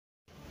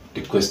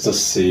The question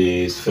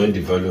says find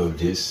the value of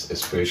this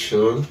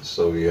expression.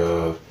 So we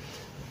have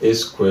a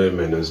squared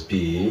minus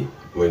b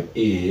when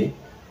a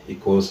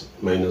equals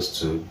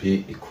 -2,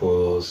 b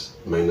equals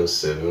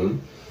 -7.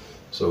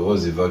 So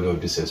what's the value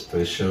of this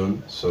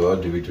expression? So how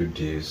do we do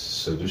this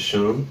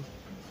solution?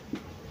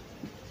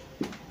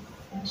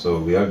 So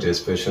we have the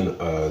expression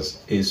as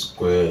a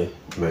squared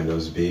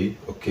minus b.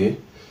 Okay,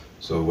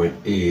 so when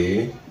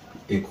a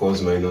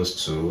equals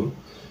 -2,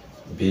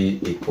 b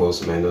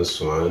equals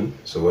 -1.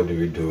 So what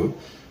do?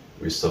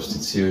 We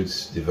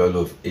substitute the value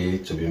of a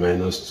to be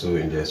 -2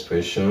 in the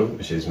expression,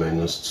 which is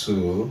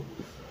 -2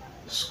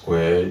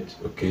 squared,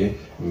 okay,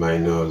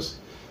 minus,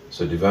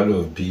 so the value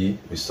of b,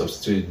 we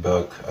substitute it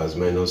back as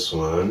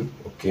 -1,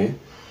 okay.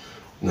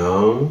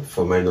 Now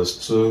for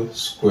 -2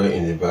 square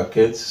in the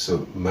bracket,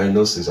 so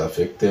minus is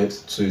affected,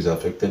 2 is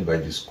affected by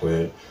the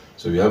square,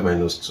 so we have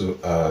 -2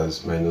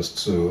 as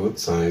 -2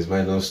 times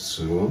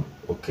 -2,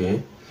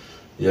 okay.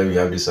 Here we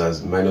have this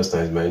as minus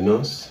times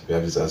minus, we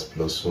have this as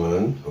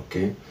 +1,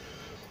 okay.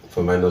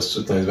 For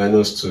 -2 times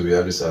 -2, we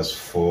have this as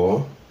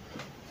 4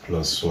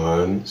 plus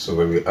 1. So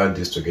when we add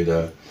this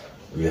together,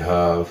 we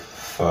have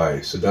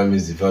 5. So that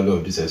means the value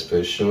of this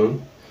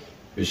expression,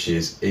 which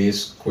is a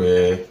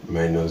squared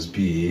minus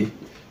b,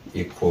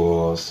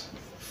 equals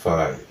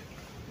 5.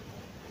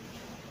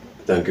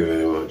 Thank you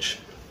very much.